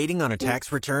Waiting on a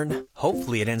tax return?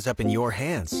 Hopefully it ends up in your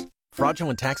hands.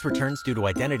 Fraudulent tax returns due to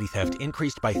identity theft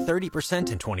increased by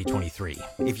 30% in 2023.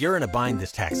 If you're in a bind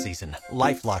this tax season,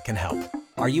 LifeLock can help.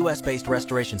 Our U.S.-based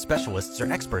restoration specialists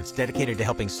are experts dedicated to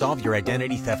helping solve your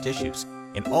identity theft issues.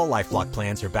 And all LifeLock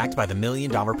plans are backed by the $1 Million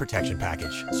Protection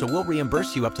Package. So we'll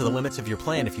reimburse you up to the limits of your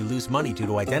plan if you lose money due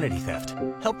to identity theft.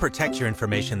 Help protect your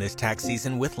information this tax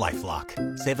season with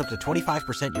LifeLock. Save up to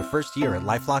 25% your first year at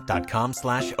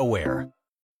LifeLock.com/aware.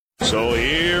 So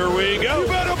here we go. You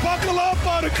better buckle up,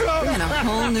 Buttercup. And a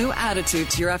whole new attitude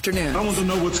to your afternoon. I want to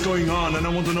know what's going on, and I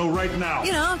want to know right now.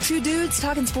 You know, two dudes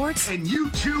talking sports. And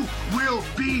you two will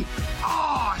be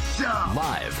awesome.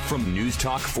 Live from News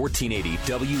Talk 1480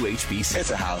 WHBC.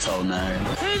 It's a household name.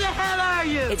 Who the hell are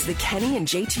you? It's the Kenny and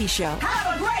JT Show.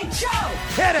 Have a great show.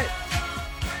 Hit it.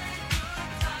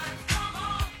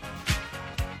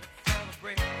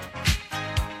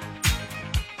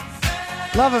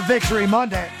 Love a victory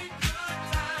Monday.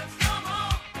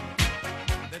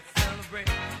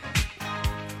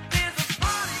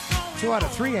 2 out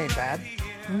of 3 ain't bad.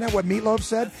 Isn't that what Meatloaf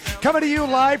said? Coming to you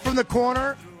live from the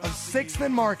corner of 6th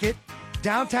and Market,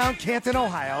 downtown Canton,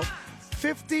 Ohio.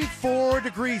 54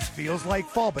 degrees, feels like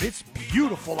fall, but it's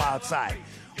beautiful outside.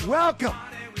 Welcome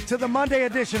to the Monday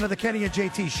edition of the Kenny and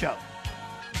JT Show.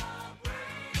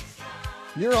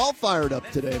 You're all fired up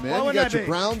today, man. You got your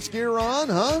Browns gear on,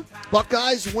 huh?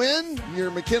 Buckeyes win. Your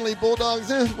McKinley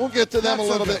Bulldogs in. We'll get to them a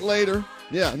little bit later.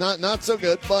 Yeah, not so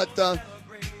good, but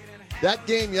that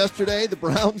game yesterday, the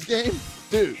Browns game,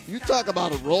 dude, you talk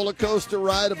about a roller coaster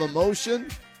ride of emotion.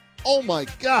 Oh, my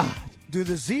God. Do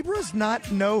the Zebras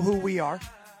not know who we are?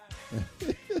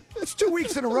 It's 2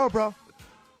 weeks in a row, bro.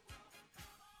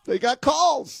 They got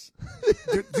calls.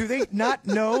 Do they not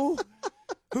know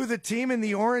who the team in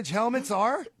the orange helmets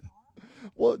are?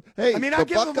 Well, hey, I mean, I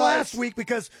give them last week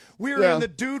because we were in the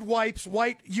dude wipes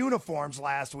white uniforms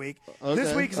last week. Okay.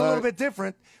 This week is a little bit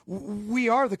different. We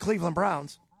are the Cleveland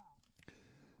Browns.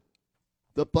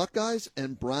 The Buckeyes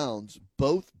and Browns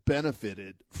both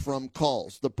benefited from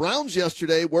calls. The Browns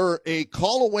yesterday were a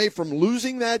call away from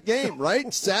losing that game,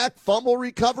 right? Sack, fumble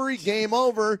recovery, game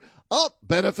over.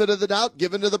 Benefit of the doubt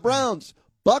given to the Browns.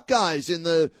 Buckeyes in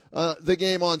the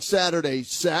game on Saturday.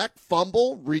 Sack,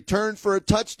 fumble, return for a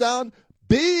touchdown.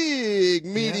 Big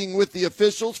meeting with the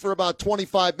officials for about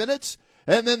 25 minutes.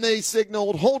 And then they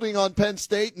signaled holding on Penn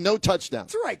State, no touchdown.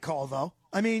 It's the right call, though.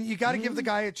 I mean, you got to give the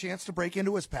guy a chance to break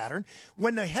into his pattern.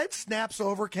 When the head snaps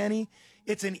over, Kenny,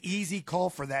 it's an easy call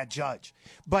for that judge.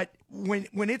 But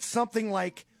when it's something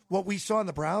like what we saw in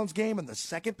the Browns game and the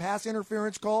second pass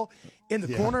interference call in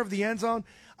the corner of the end zone,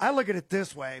 I look at it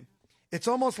this way. It's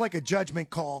almost like a judgment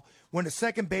call when the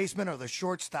second baseman or the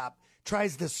shortstop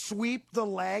tries to sweep the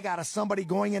leg out of somebody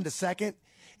going into second,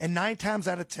 and 9 times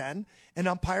out of 10, an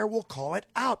umpire will call it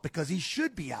out because he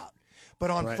should be out. But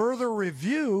on further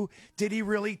review, did he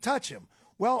really touch him?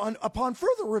 Well, upon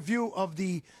further review of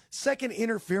the second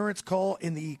interference call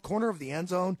in the corner of the end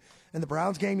zone in the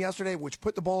Browns game yesterday, which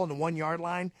put the ball on the 1 yard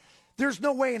line, there's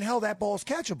no way in hell that ball is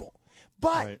catchable.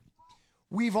 But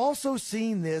we've also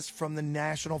seen this from the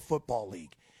National Football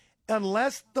League.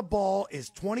 Unless the ball is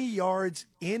 20 yards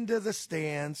into the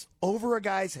stands over a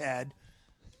guy's head,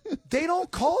 they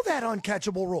don't call that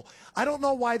uncatchable rule. I don't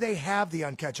know why they have the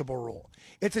uncatchable rule.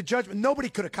 It's a judgment. Nobody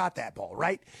could have caught that ball,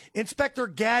 right? Inspector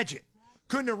Gadget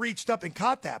couldn't have reached up and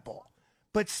caught that ball.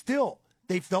 But still,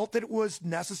 they felt that it was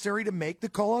necessary to make the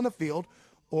call on the field,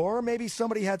 or maybe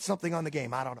somebody had something on the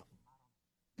game. I don't know.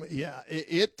 Yeah,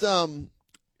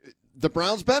 the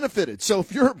Browns benefited. So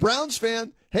if you're a Browns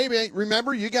fan, hey, man,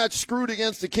 remember you got screwed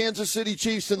against the Kansas City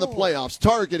Chiefs in the playoffs.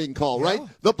 Targeting call, right?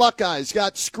 The Buckeyes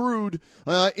got screwed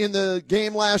in the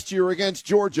game last year against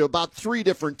Georgia about 3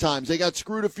 different times. They got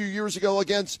screwed a few years ago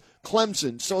against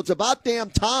Clemson. So it's about damn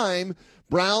time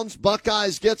Browns,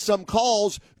 Buckeyes get some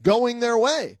calls going their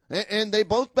way. And they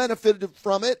both benefited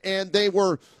from it, and they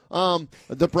were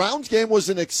the Browns game was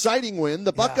an exciting win.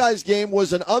 The Buckeyes game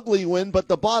was an ugly win, but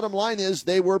the bottom line is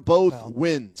they were both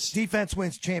wins. Defense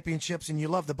wins championships, and you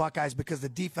love the Buckeyes because the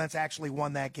defense actually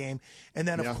won that game. And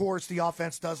then, of course, the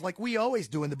offense does like we always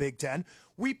do in the Big Ten.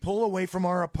 We pull away from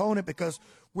our opponent because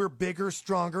we're bigger,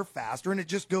 stronger, faster, and it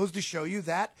just goes to show you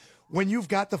that when you've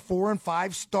got the 4- and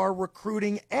 5-star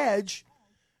recruiting edge,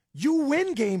 you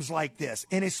win games like this,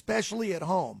 and especially at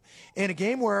home. In a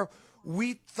game where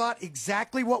we thought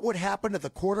exactly what would happen to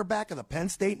the quarterback of the Penn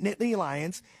State Nittany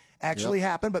Lions actually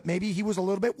happened, but maybe he was a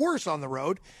little bit worse on the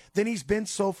road than he's been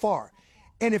so far.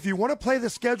 And if you want to play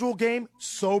the schedule game,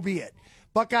 so be it.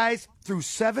 Buckeyes, through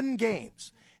 7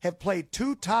 games, have played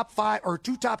 2 top 5 or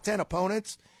 2 top 10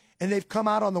 opponents, and they've come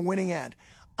out on the winning end.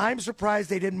 I'm surprised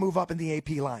they didn't move up in the AP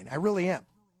line. I really am.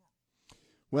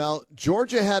 Well,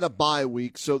 Georgia had a bye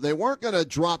week, so they weren't going to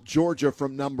drop Georgia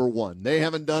from number one. They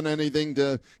haven't done anything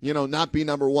to, not be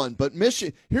number one. But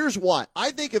here's why.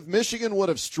 I think if Michigan would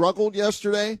have struggled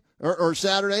yesterday or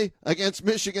Saturday against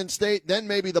Michigan State, then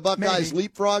maybe the Buckeyes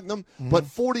leapfrogged them. Mm-hmm. But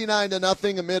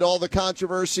 49-0 amid all the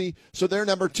controversy, so they're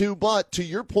number two. But to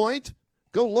your point,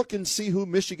 go look and see who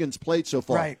Michigan's played so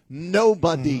far. Right.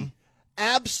 Nobody. Mm-hmm.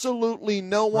 Absolutely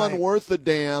no one worth a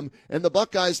damn. And the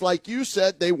Buckeyes, like you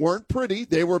said, they weren't pretty.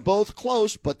 They were both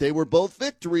close, but they were both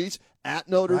victories at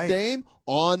Notre Dame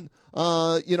on,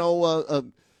 a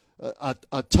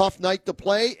tough night to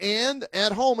play and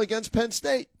at home against Penn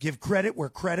State. Give credit where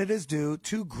credit is due.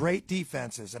 Two great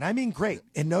defenses, and I mean great,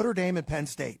 in Notre Dame and Penn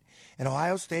State. And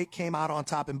Ohio State came out on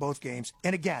top in both games.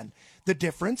 And again, the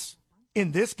difference,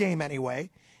 in this game anyway,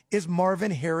 is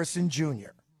Marvin Harrison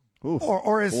Jr. Oof,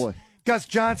 or as boy. Gus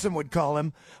Johnson would call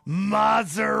him,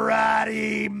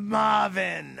 Maserati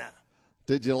Marvin.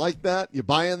 Did you like that? You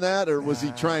buying that, or was he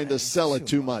trying to sell it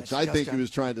too much? I think he was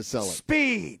trying to sell it.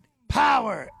 Speed,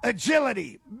 power,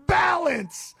 agility,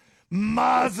 balance,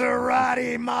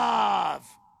 Maserati Marv.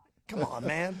 Come on,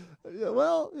 man.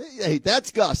 Well, hey,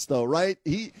 that's Gus, though, right?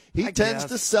 He tends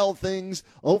to sell things,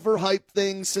 overhype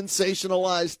things,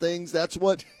 sensationalize things. That's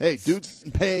what, hey, dude's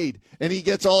paid, and he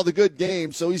gets all the good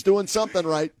games, so he's doing something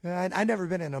right. I've never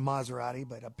been in a Maserati,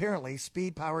 but apparently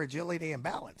speed, power, agility, and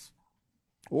balance.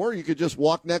 Or you could just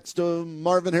walk next to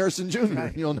Marvin Harrison Jr.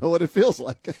 Right. You'll know what it feels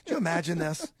like. Can you imagine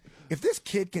this? If this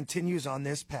kid continues on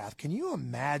this path, can you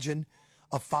imagine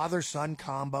a father-son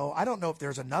combo? I don't know if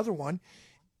there's another one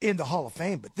in the Hall of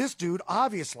Fame, but this dude,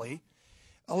 obviously,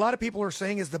 a lot of people are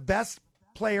saying is the best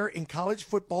player in college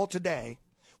football today,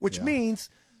 which means,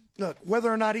 look,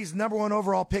 whether or not he's the number one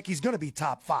overall pick, he's going to be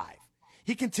top 5.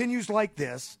 He continues like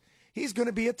this, he's going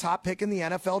to be a top pick in the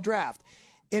NFL draft.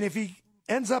 And if he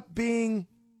ends up being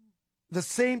the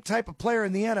same type of player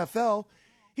in the NFL,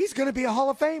 he's going to be a Hall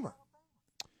of Famer.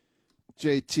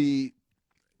 JT,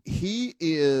 he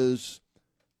is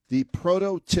the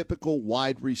prototypical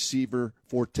wide receiver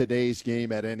for today's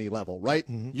game at any level, right?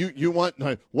 Mm-hmm. You want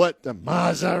what the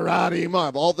Maserati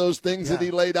Marv, all those things that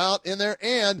he laid out in there,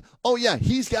 and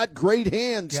he's got great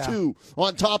hands too.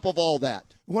 On top of all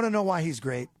that, you want to know why he's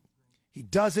great? He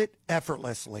does it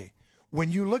effortlessly.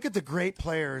 When you look at the great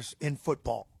players in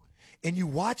football, and you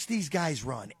watch these guys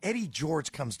run, Eddie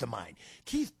George comes to mind,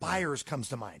 Keith Byers comes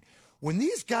to mind. When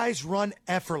these guys run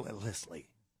effortlessly,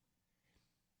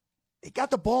 they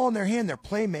got the ball in their hand. They're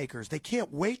playmakers. They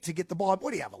can't wait to get the ball. What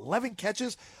do you have, 11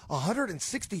 catches,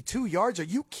 162 yards? Are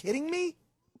you kidding me?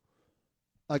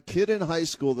 A kid in high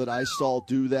school that I saw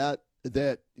do that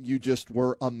you just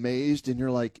were amazed, and you're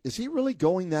like, is he really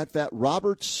going that fast?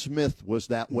 Robert Smith was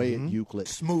that way at Euclid.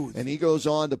 Smooth. And he goes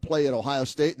on to play at Ohio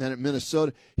State and then at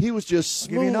Minnesota. He was just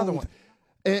smooth. I'll give you another one.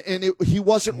 And he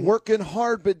wasn't working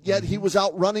hard, but yet he was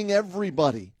outrunning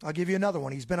everybody. I'll give you another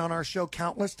one. He's been on our show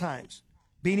countless times.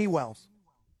 Beanie Wells.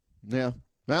 Yeah.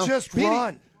 Well, just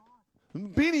run.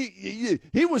 Beanie,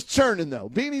 he was churning, though.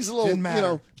 Beanie's a little, Didn't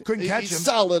matter. Couldn't catch he's him.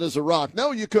 solid as a rock.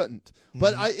 No, you couldn't.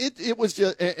 But it was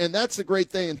just, and that's the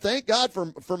great thing. And thank God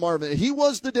for Marvin. He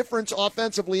was the difference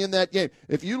offensively in that game.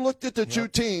 If you looked at the two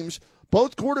teams,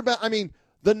 both quarterback,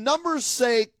 the numbers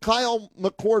say Kyle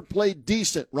McCord played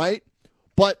decent, right?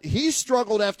 But he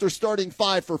struggled after starting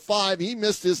 5 for 5. He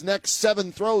missed his next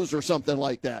 7 throws or something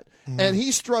like that. And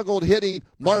he struggled hitting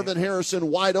Marvin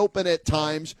Harrison wide open at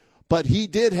times. But he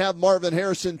did have Marvin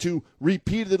Harrison to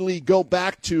repeatedly go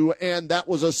back to, and that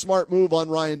was a smart move on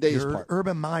Ryan Day's part.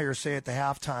 Urban Meyer say at the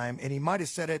halftime, and he might have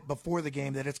said it before the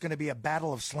game, that it's going to be a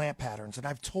battle of slant patterns. And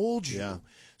I've told you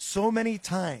so many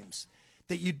times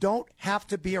that you don't have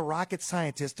to be a rocket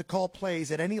scientist to call plays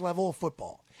at any level of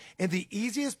football. And the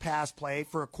easiest pass play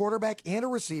for a quarterback and a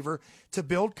receiver to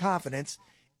build confidence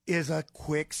is a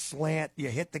quick slant. You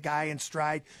hit the guy in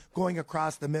stride going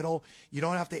across the middle. You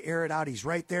don't have to air it out. He's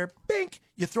right there. Bink!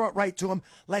 You throw it right to him.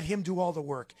 Let him do all the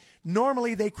work.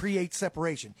 Normally, they create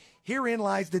separation. Herein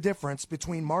lies the difference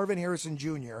between Marvin Harrison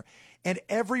Jr. and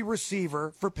every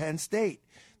receiver for Penn State.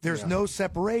 There's no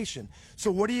separation.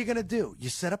 So what are you going to do? You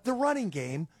set up the running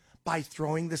game by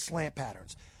throwing the slant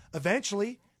patterns.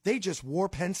 Eventually, they just wore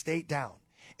Penn State down.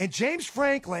 And James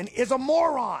Franklin is a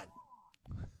moron.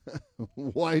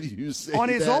 Why do you say on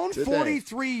his that own today?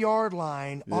 43-yard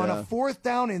line, on a 4th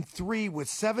down and 3 with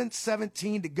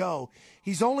 7:17 to go,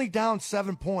 he's only down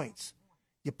 7 points.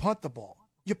 You punt the ball.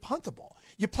 You punt the ball.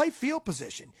 You play field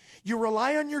position. You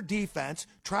rely on your defense.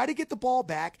 Try to get the ball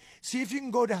back. See if you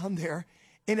can go down there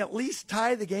and at least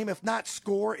tie the game, if not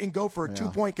score and go for a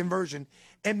 2-point conversion,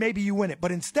 and maybe you win it.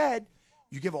 But instead,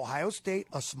 You give Ohio State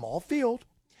a small field.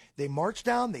 They march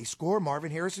down. They score.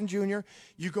 Marvin Harrison Jr.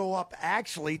 You go up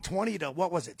actually 20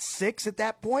 to, 6 at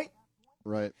that point?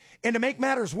 Right. And to make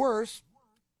matters worse,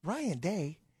 Ryan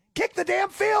Day kicked the damn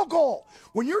field goal.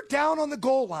 When you're down on the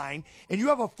goal line and you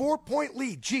have a 4-point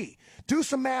lead, do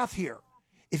some math here.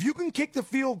 If you can kick the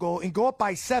field goal and go up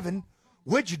by 7,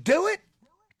 would you do it?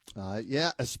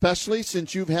 Yeah, especially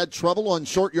since you've had trouble on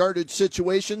short yardage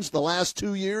situations the last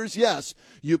 2 years. Yes,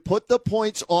 you put the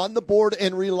points on the board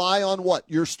and rely on what?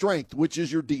 Your strength, which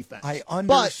is your defense. I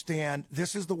understand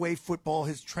this is the way football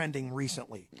is trending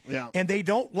recently. Yeah. And they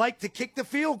don't like to kick the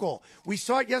field goal. We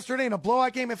saw it yesterday in a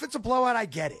blowout game. If it's a blowout, I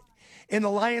get it. And the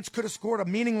Lions could have scored a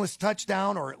meaningless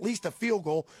touchdown or at least a field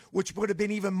goal, which would have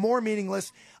been even more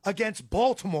meaningless against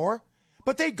Baltimore.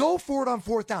 But they go for it on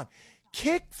 4th down.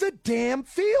 Kick the damn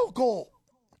field goal.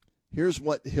 Here's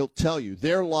what he'll tell you.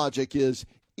 Their logic is,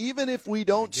 even if we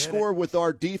don't score with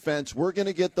our defense, we're going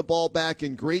to get the ball back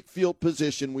in great field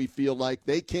position, we feel like.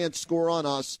 They can't score on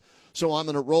us, so I'm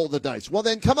going to roll the dice. Well,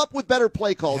 then come up with better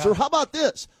play calls. Yeah. Or how about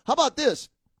this?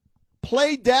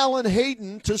 Play Dallin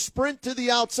Hayden to sprint to the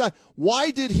outside.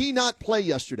 Why did he not play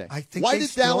yesterday? Why did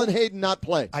Dallin Hayden not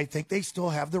play? I think they still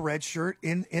have the red shirt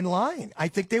in line. I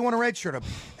think they want to red shirt him.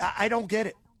 I don't get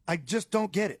it. I just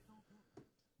don't get it.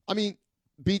 I mean,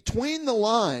 between the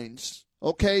lines,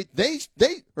 okay,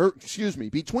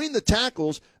 between the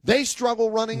tackles, they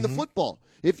struggle running the football.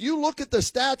 If you look at the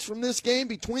stats from this game,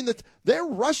 they're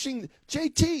rushing,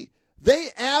 JT, they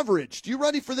averaged, you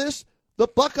ready for this? The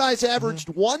Buckeyes averaged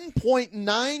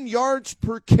 1.9 yards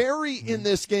per carry in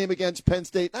this game against Penn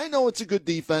State. I know it's a good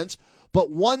defense,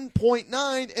 but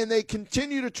 1.9, and they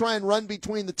continue to try and run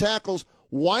between the tackles.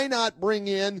 Why not bring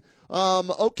in,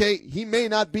 he may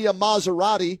not be a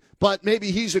Maserati, but maybe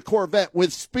he's a Corvette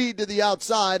with speed to the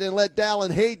outside, and let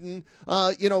Dallin Hayden,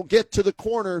 get to the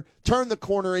corner, turn the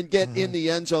corner, and get in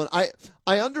the end zone.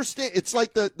 I understand. It's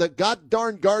like the god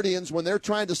darn Guardians when they're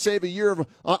trying to save a year of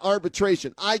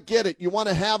arbitration. I get it. You want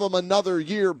to have them another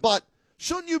year, but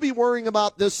shouldn't you be worrying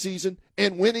about this season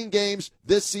and winning games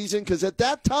this season? Because at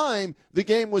that time, the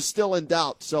game was still in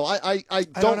doubt. So I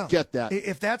don't get that.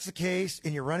 If that's the case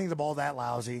and you're running the ball that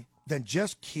lousy, then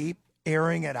just keep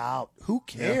airing it out. Who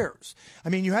cares? Yeah. I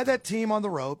mean, you had that team on the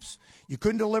ropes. You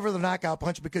couldn't deliver the knockout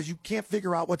punch because you can't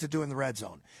figure out what to do in the red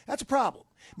zone. That's a problem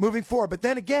moving forward. But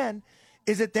then again,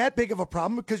 is it that big of a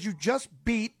problem? Because you just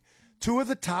beat 2 of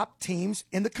the top teams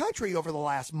in the country over the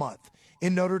last month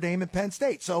in Notre Dame and Penn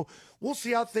State. So we'll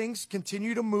see how things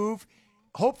continue to move,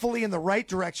 hopefully in the right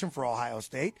direction for Ohio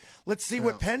State. Let's see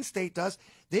what Penn State does.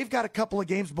 They've got a couple of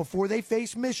games before they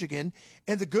face Michigan.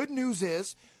 And the good news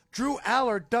is Drew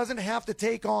Allard doesn't have to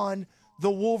take on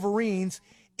the Wolverines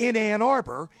in Ann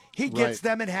Arbor. He gets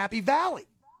them in Happy Valley.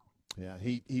 Yeah,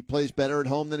 he plays better at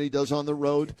home than he does on the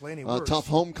road. Tough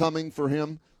homecoming for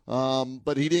him,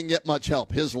 but he didn't get much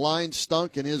help. His line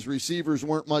stunk, and his receivers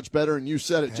weren't much better. And you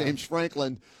said it, James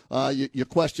Franklin. You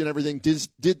question everything.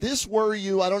 Did this worry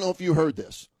you? I don't know if you heard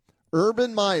this.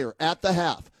 Urban Meyer at the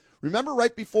half. Remember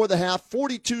right before the half,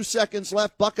 42 seconds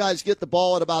left. Buckeyes get the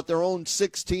ball at about their own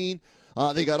 16.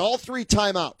 They got all 3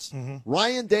 timeouts.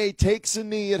 Ryan Day takes a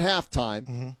knee at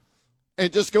halftime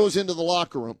and just goes into the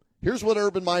locker room. Here's what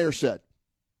Urban Meyer said.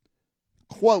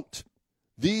 Quote,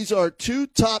 these are two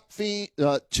top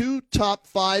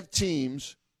 5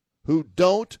 teams who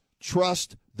don't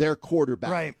trust their quarterback.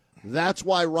 Right. That's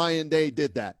why Ryan Day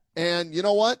did that. And you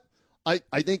know what? I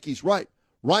think he's right.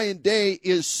 Ryan Day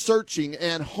is searching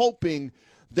and hoping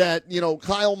that,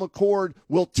 Kyle McCord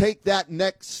will take that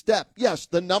next step. Yes,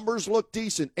 the numbers look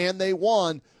decent, and they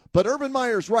won. But Urban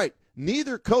Meyer's right.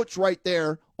 Neither coach right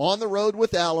there on the road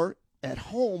with Aller, at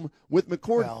home with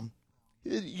McCord.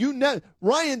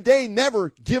 Ryan Day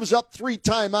never gives up 3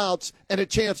 timeouts and a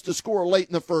chance to score late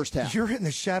in the first half. You're in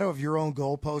the shadow of your own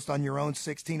goalpost on your own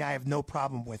 16. I have no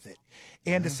problem with it.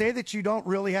 And to say that you don't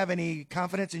really have any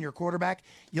confidence in your quarterback,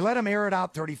 you let him air it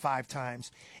out 35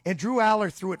 times. And Drew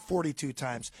Aller threw it 42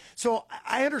 times. So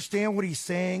I understand what he's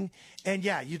saying. And,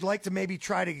 you'd like to maybe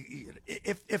try to –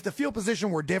 if the field position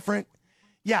were different,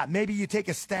 maybe you take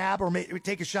a stab or maybe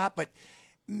take a shot, but –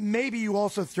 maybe you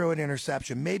also throw an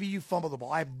interception. Maybe you fumble the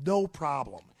ball. I have no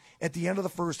problem at the end of the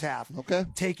first half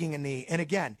taking a knee. And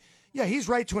again, he's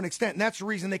right to an extent. And that's the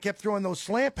reason they kept throwing those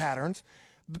slant patterns,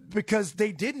 because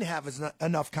they didn't have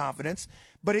enough confidence.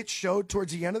 But it showed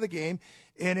towards the end of the game.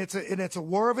 And it's a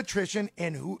war of attrition.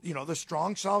 And the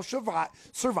strong shall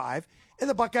survive. And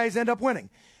the Buckeyes end up winning.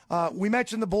 We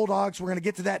mentioned the Bulldogs. We're going to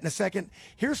get to that in a second.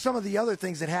 Here's some of the other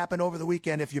things that happened over the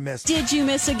weekend if you missed. Did you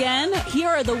miss again? Here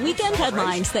are the weekend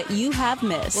headlines that you have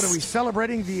missed. What are we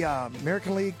celebrating, the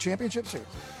American League Championships here?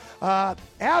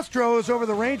 Astros over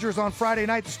the Rangers on Friday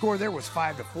night. The score there was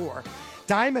 5-4.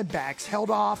 Diamondbacks held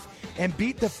off and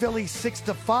beat the Phillies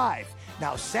 6-5.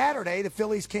 Now Saturday, the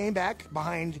Phillies came back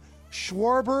behind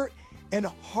Schwarber and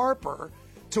Harper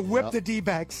to whip the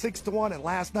D-backs 6-1. And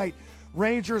last night,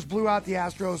 Rangers blew out the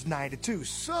Astros 9-2.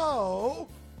 So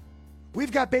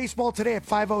we've got baseball today at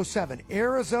 5:07.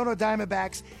 Arizona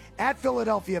Diamondbacks at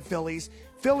Philadelphia Phillies.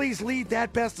 Phillies lead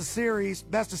that best of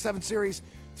 7 series,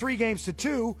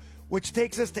 3-2, which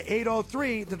takes us to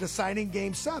 8:03, the deciding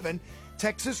Game 7,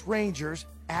 Texas Rangers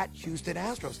at Houston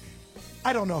Astros.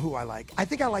 I don't know who I like. I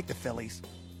think I like the Phillies.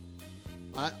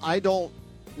 I don't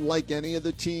like any of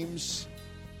the teams.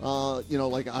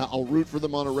 I'll root for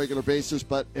them on a regular basis,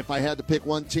 but if I had to pick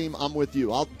one team, I'm with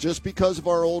you. Just because of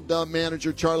our old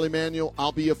manager, Charlie Manuel,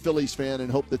 I'll be a Phillies fan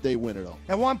and hope that they win it all.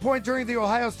 At one point during the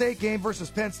Ohio State game versus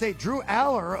Penn State, Drew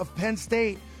Aller of Penn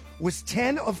State was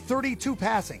 10 of 32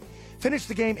 passing. Finished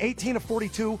the game 18 of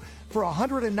 42 for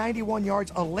 191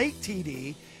 yards, a late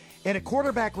TD, and a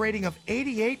quarterback rating of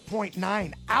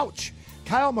 88.9. Ouch.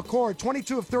 Kyle McCord,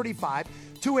 22 of 35,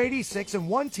 286, and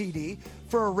 1 TD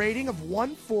for a rating of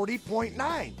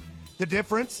 140.9. The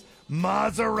difference,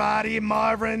 Maserati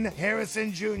Marvin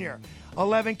Harrison Jr.,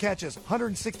 11 catches,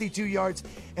 162 yards,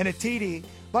 and a TD.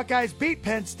 Buckeyes beat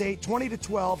Penn State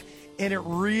 20-12, and it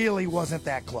really wasn't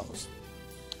that close.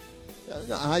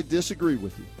 I disagree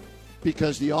with you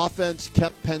because the offense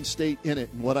kept Penn State in it.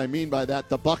 And what I mean by that,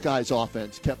 the Buckeyes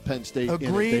offense kept Penn State in it.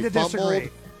 Agree to disagree.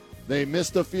 They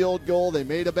missed a field goal. They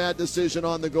made a bad decision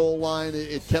on the goal line.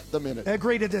 It kept them in it.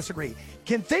 Agree to disagree.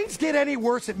 Can things get any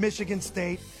worse at Michigan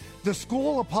State? The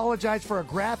school apologized for a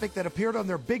graphic that appeared on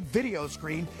their big video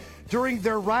screen during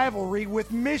their rivalry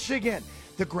with Michigan.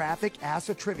 The graphic asks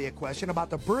a trivia question about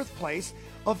the birthplace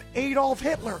of Adolf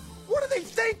Hitler. What are they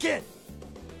thinking?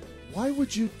 Why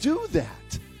would you do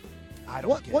that? I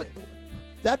don't get it.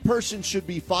 That person should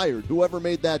be fired, whoever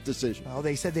made that decision. Well,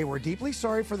 they said they were deeply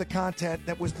sorry for the content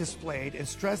that was displayed and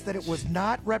stressed that it was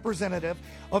not representative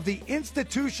of the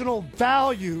institutional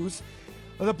values.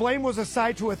 The blame was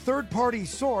assigned to a third-party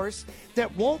source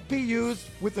that won't be used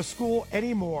with the school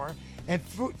anymore, and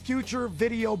future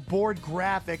video board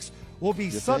graphics will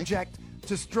be subject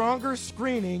to stronger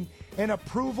screening and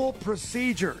approval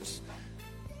procedures.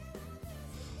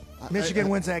 Michigan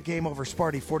wins that game over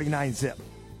Sparty 49-zip.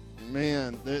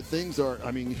 Man, things are,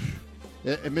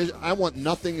 I want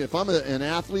nothing. If I'm an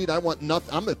athlete, I want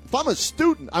nothing. If I'm a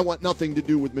student, I want nothing to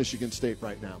do with Michigan State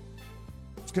right now.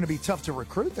 It's going to be tough to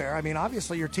recruit there.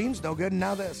 Obviously your team's no good, and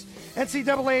now this.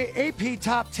 NCAA AP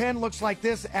Top 10 looks like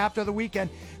this after the weekend.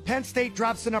 Penn State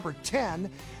drops to number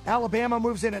 10. Alabama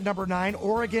moves in at number 9.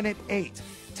 Oregon at 8.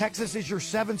 Texas is your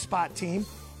 7-spot team.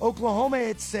 Oklahoma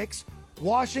at 6.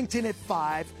 Washington at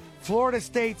 5. Florida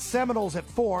State Seminoles at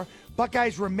 4.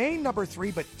 Buckeyes remain number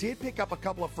 3, but did pick up a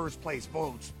couple of first-place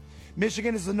votes.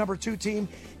 Michigan is the number 2 team,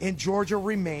 and Georgia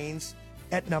remains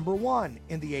at number 1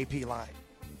 in the AP line.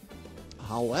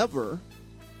 However,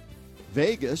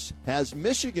 Vegas has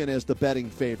Michigan as the betting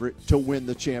favorite to win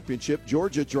the championship.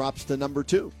 Georgia drops to number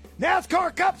 2.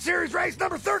 NASCAR Cup Series race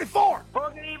number 34.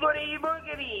 Boogity, boogity,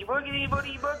 boogity, boogity,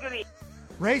 boogity, boogity.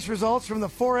 Race results from the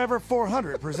Forever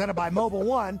 400 presented by Mobile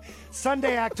One,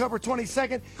 Sunday, October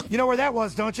 22nd. You know where that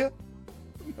was, don't you?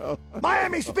 No.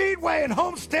 Miami Speedway in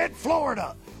Homestead,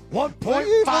 Florida.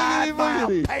 1.5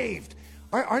 mile paved.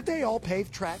 Aren't they all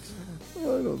paved tracks? I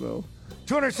don't know.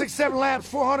 267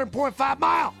 laps, 400.5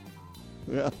 mile.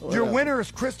 Yeah, Your winner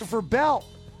is Christopher Bell.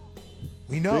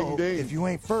 We know ding, ding. If you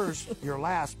ain't first, you're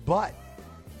last. But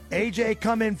AJ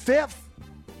come in 5th.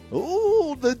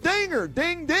 Ooh, the dinger.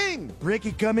 Ding, ding.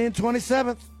 Ricky come in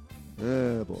 27th.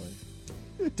 Oh, boy.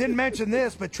 Didn't mention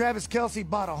this, but Travis Kelce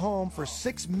bought a home for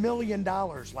 $6 million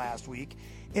last week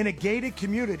in a gated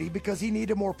community because he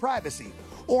needed more privacy.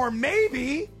 Or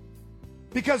maybe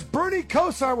because Bernie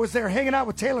Kosar was there hanging out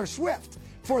with Taylor Swift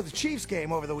for the Chiefs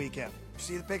game over the weekend.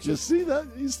 See the picture? You see that?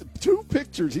 He's 2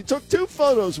 pictures. He took 2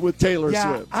 photos with Taylor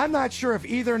Swift. I'm not sure if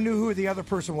either knew who the other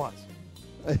person was.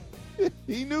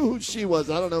 He knew who she was.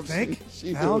 I don't know if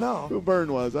she I don't know who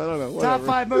Byrne was. I don't know. Top Whatever.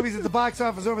 5 movies at the box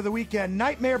office over the weekend.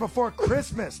 Nightmare Before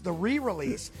Christmas, the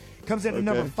re-release, comes in at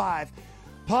number 5.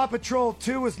 Paw Patrol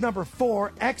 2 is number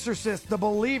 4. Exorcist, The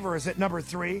Believer is at number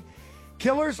 3.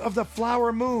 Killers of the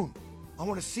Flower Moon. I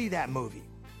want to see that movie.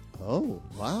 Oh,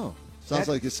 wow. Sounds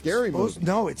like a scary movie.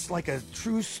 No, it's like a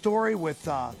true story with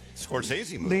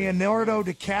Scorsese movie. Leonardo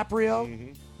DiCaprio.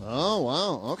 Mm-hmm. Oh,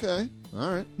 wow. Okay. All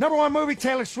right. Number 1 movie,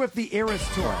 Taylor Swift, The Eras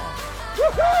Tour.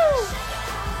 Woohoo!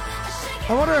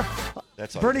 I wonder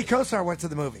if Bernie Kosar went to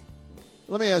the movie.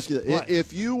 Let me ask you,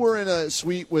 if you were in a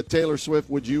suite with Taylor Swift,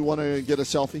 would you want to get a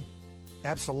selfie?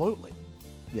 Absolutely.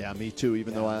 Yeah, me too,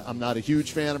 even though I'm not a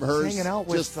huge fan of hers. Hanging out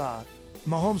with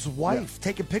Mahomes' wife,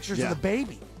 taking pictures of the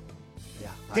baby. Yeah.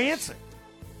 Dancing.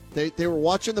 They were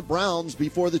watching the Browns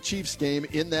before the Chiefs game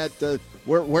in that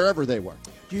wherever they were.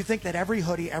 Do you think that every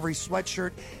hoodie, every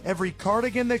sweatshirt, every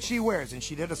cardigan that she wears, and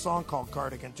she did a song called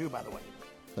Cardigan too, by the way.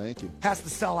 Thank you. Has to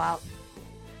sell out?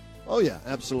 Oh, yeah,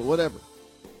 absolutely. Whatever.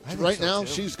 Right so now,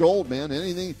 she's gold, man.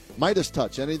 Anything, Midas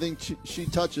touch, anything she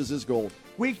touches is gold.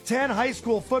 Week 10 high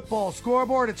school football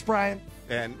scoreboard. It's Brian.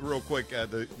 And real quick,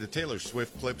 the Taylor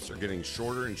Swift clips are getting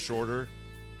shorter and shorter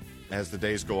as the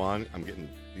days go on. I'm getting,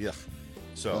 yuck.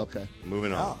 So,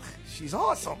 moving on. Oh, she's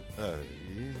awesome.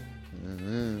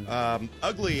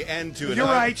 Ugly end to an You're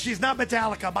right. She's not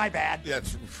Metallica. My bad.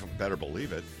 That's better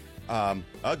believe it.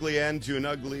 Ugly end to an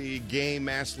ugly game.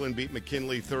 Massillon beat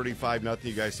McKinley 35-0.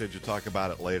 You guys said you'd talk about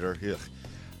it later.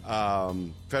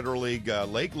 Federal League,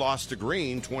 Lake lost to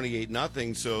Green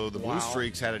 28-0. So the Blue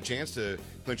Streaks had a chance to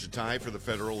clinch a tie for the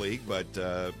Federal League, but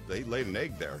they laid an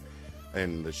egg there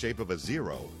in the shape of a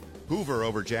 0. Hoover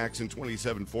over Jackson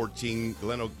 27-14.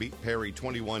 Glen Oak beat Perry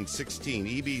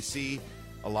 21-16. EBC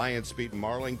Alliance beat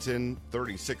Marlington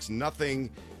 36-0.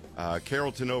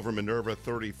 Carrollton over Minerva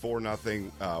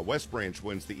 34-0. West Branch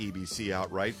wins the EBC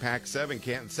outright. Pac-7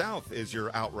 Canton South is your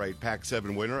outright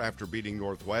Pac-7 winner after beating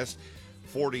Northwest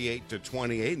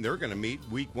 48-28, and they're going to meet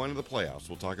week 1 of the playoffs.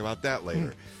 We'll talk about that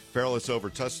later. Fairless over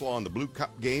Tuslaw in the Blue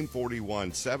Cup game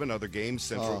 41-7. Other games,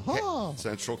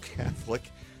 Central Catholic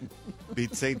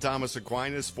beat St. Thomas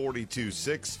Aquinas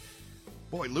 42-6.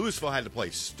 Boy, Louisville had to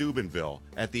play Steubenville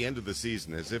at the end of the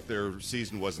season as if their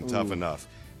season wasn't tough enough.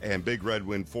 And Big Red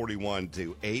win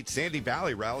 41-8. Sandy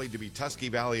Valley rallied to beat Tusky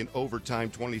Valley in overtime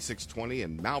 26-20.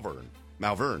 And Malvern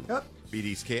beat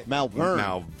East Canton.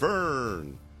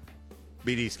 Malvern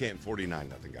beat East Canton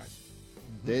 49-0, guys.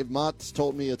 Dave Mott's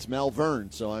told me it's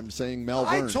Malvern, so I'm saying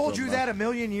Malvern. I told you that a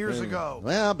million years ago.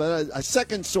 Yeah, but a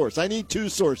second source. I need 2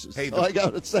 sources. Hey, I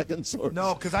got a second source.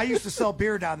 No, because I used to sell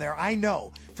beer down there. I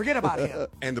know. Forget about him.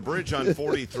 And the bridge on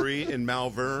 43 in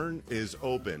Malvern is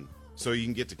open, so you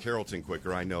can get to Carrollton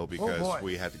quicker, I know, because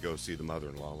we had to go see the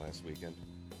mother-in-law last weekend.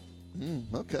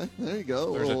 Okay, there you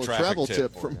go. There's a little travel travel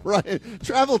tip from Brian.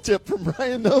 Travel tip from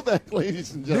Brian Novak,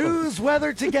 ladies and gentlemen. News,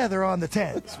 weather together on the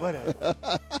 10s. Whatever.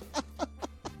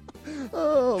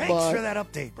 Thanks for that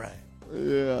update, Brian.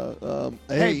 Yeah.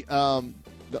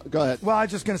 Go ahead. Well, I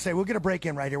was just going to say, we'll get a break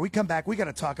in right here. We come back, we got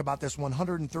to talk about this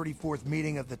 134th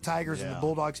meeting of the Tigers and the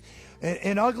Bulldogs.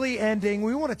 An ugly ending.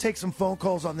 We want to take some phone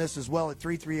calls on this as well at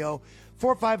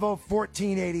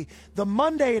 330-450-1480, the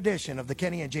Monday edition of the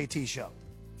Kenny and JT Show.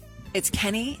 It's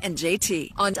Kenny and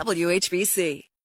JT on WHBC.